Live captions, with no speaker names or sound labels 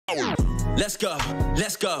Let's go,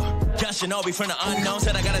 let's go. Young Shinobi from the unknown.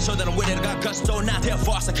 Said I gotta show that I'm with it, I got gusto. Not their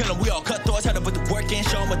farce, I kill them, we all cut throats. Had to put the work in,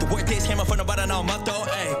 show them what the work takes. Came up from the bottom, now I'm up though.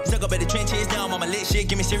 Ayy, stuck up at the trenches, now I'm on my lit shit.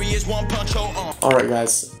 Give me serious, one punch, hold on. Alright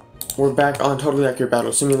guys, we're back on Totally Accurate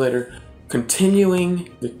Battle Simulator. Continuing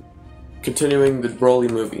the Broly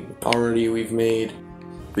movie. Already we've made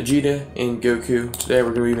Vegeta and Goku. Today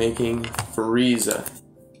we're going to be making Frieza.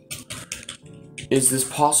 Is this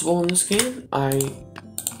possible in this game? I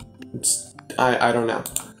don't know.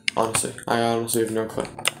 Honestly, I honestly have no clue.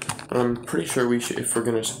 But I'm pretty sure we should, if we're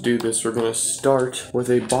gonna do this, we're gonna start with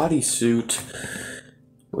a bodysuit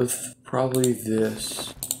with probably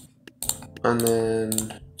this, and then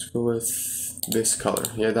let's go with this color.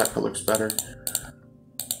 Yeah, that color looks better.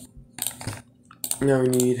 Now we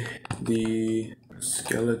need the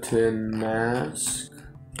skeleton mask.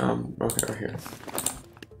 Okay, right here.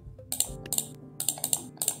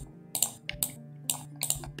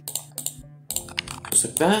 Just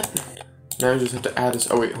like that. Now we just have to add this.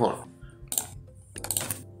 Oh wait, hold on.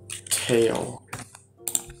 Tail.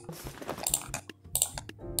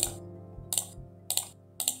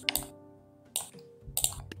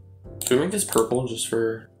 Should we make this purple just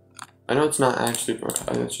for? I know it's not actually.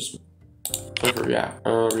 It's just. Yeah.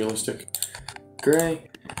 Realistic. Gray.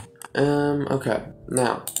 Okay.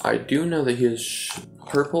 Now I do know that he has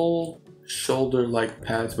purple shoulder-like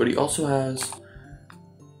pads, but he also has,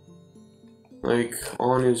 like,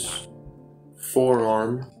 on his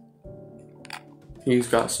forearm, he's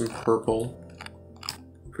got some purple.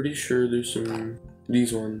 Pretty sure there's some,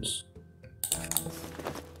 these ones.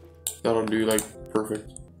 That'll do, like,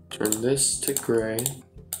 perfect. Turn this to gray,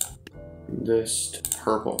 this to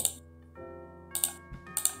purple.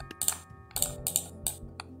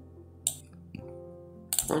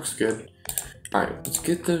 Looks good. Alright, let's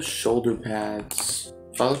get those shoulder pads.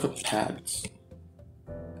 If I look up pads,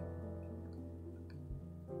 I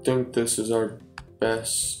think this is our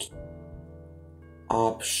best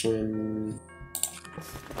option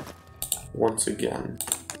once again.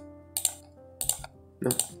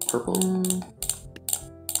 No, purple.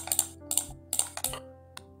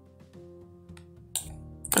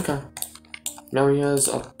 Okay. Now he has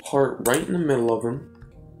a part right in the middle of him.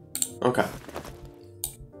 Okay.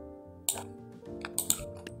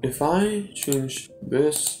 If I change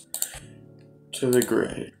this to the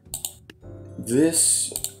gray,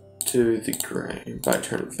 this to the gray, if I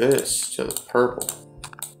turn this to the purple,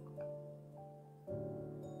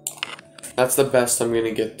 that's the best I'm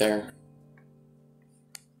gonna get there.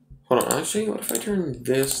 Hold on, actually, what if I turn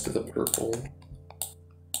this to the purple?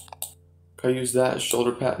 Can I use that as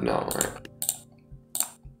shoulder pad? No, alright.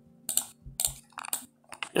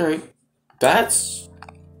 Alright, that's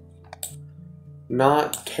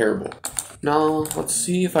not terrible. Now, let's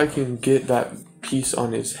see if I can get that piece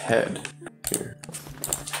on his head. Here.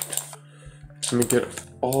 Let me get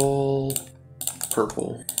all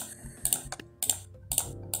purple.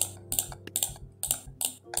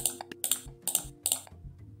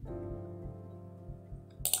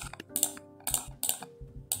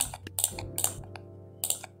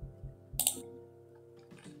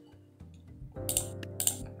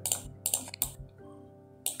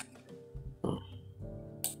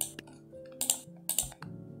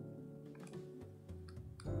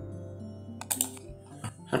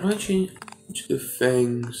 How do I change the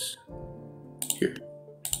fangs? Here.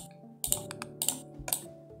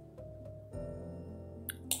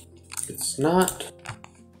 It's not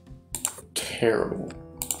terrible.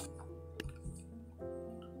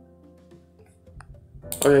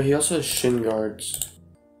 Oh yeah, he also has shin guards.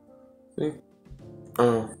 I think.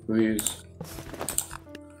 Oh, these.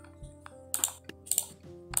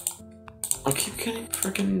 I keep getting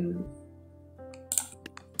freaking.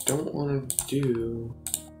 Don't want to do.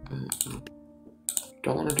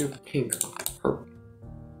 Don't want to do pink or purple.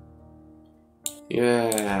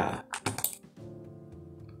 Yeah.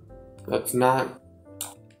 That's not.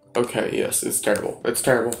 Okay, yes, it's terrible. It's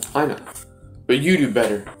terrible. I know. But you do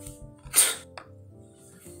better.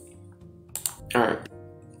 Alright.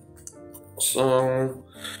 So,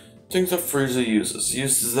 things that Frieza uses. He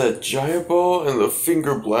uses that Giant Ball and the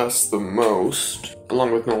Finger Blast the most,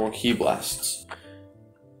 along with normal Ki Blasts.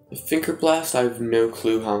 The Finger Blast, I have no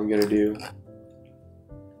clue how I'm gonna do.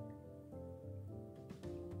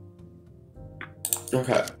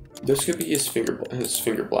 Okay, this could be his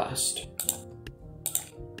finger blast,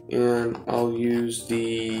 and I'll use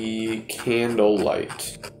the candle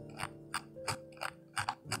light,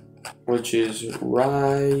 which is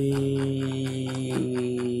right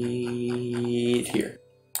here.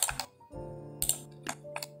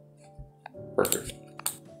 Perfect.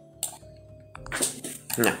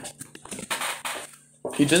 Now,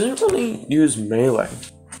 he didn't really use melee.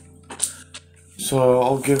 So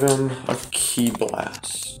I'll give him a Ki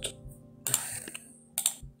Blast.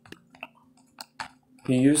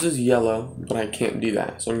 He uses yellow, but I can't do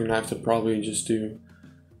that. So I'm gonna have to probably just do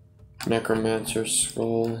Necromancer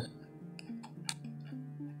Skull.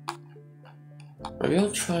 Maybe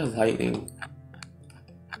I'll try lightning.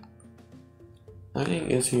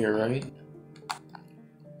 Lightning is here, right?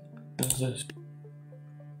 What's this?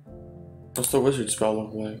 What's the wizard spell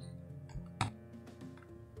look like?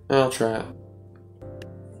 I'll try it.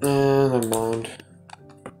 Never mind.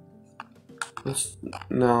 Let's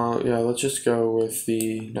just go with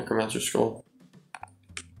the Necromancer Skull.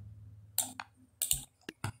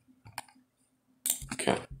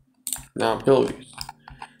 Okay. Now abilities.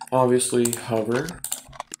 Obviously hover.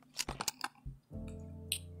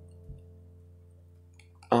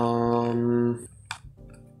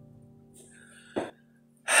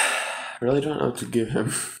 I really don't know what to give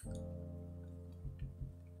him.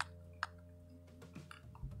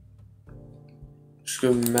 Just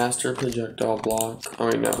go Master Projectile Block. Oh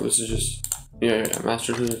wait, no, this is just yeah,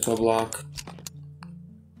 Master Projectile Block.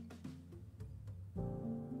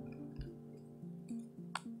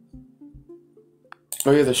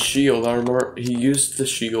 Oh yeah, the shield. I remember he used the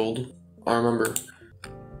shield. I remember.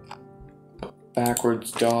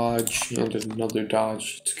 Backwards dodge and another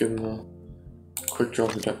dodge. Let's give him a quick draw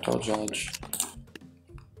projectile dodge.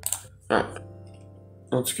 Alright.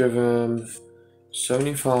 Let's give him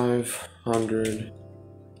 7,500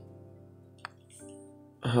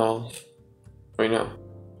 health. Wait, no.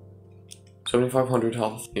 7,500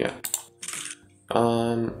 health, yeah.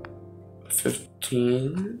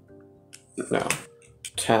 15? No.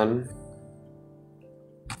 10.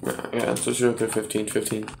 No, yeah, so let's go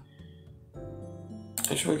 15.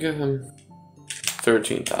 I should give him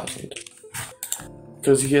 13,000.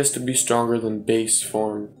 Because he has to be stronger than base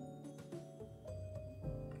form.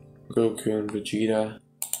 Goku and Vegeta.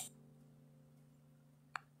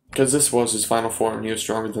 Because this was his final form and he was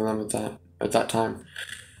stronger than them at that time.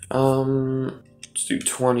 Let's do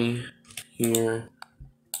 20 here.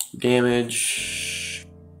 Damage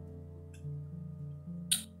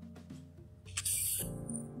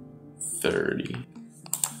 30.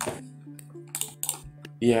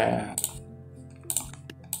 Yeah.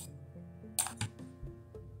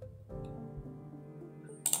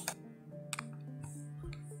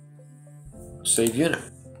 Save unit.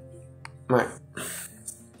 Right.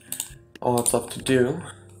 All that's left to do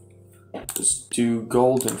is do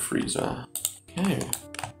Golden Frieza. Okay.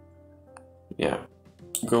 Yeah.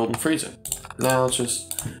 Golden Frieza. Now let's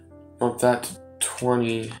just bump that to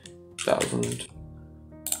 20,000.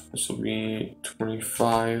 This will be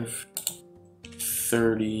 25,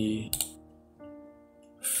 30,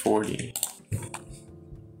 40.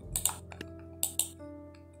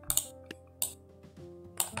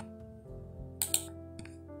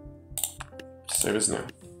 Save as new.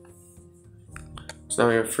 So now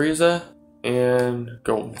we have Frieza and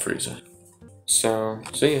Golden Frieza. So,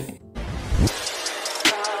 see ya.